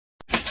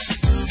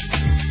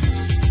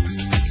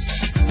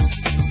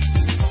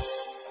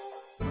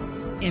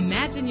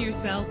Imagine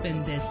yourself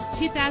in this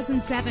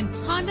 2007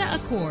 Honda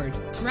Accord.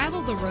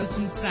 Travel the roads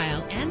in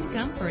style and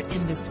comfort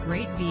in this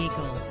great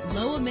vehicle.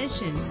 Low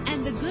emissions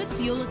and the good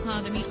fuel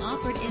economy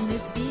offered in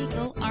this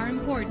vehicle are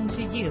important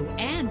to you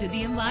and to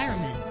the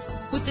environment.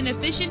 With an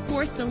efficient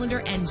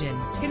 4-cylinder engine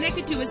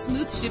connected to a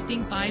smooth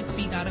shifting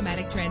 5-speed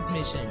automatic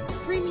transmission,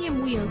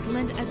 premium wheels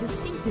lend a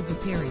distinctive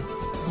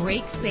appearance.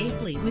 Brake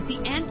safely with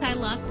the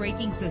anti-lock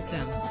braking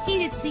system.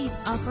 Heated seats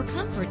offer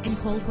comfort in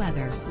cold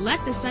weather.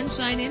 Let the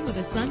sunshine in with a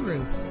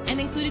sunroof.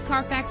 An included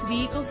Carfax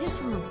Vehicle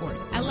History Report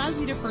allows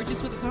you to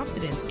purchase with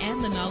confidence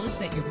and the knowledge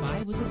that your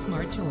buy was a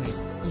smart choice.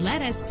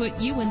 Let us put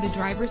you in the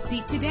driver's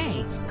seat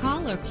today.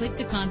 Call or click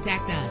to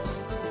contact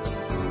us.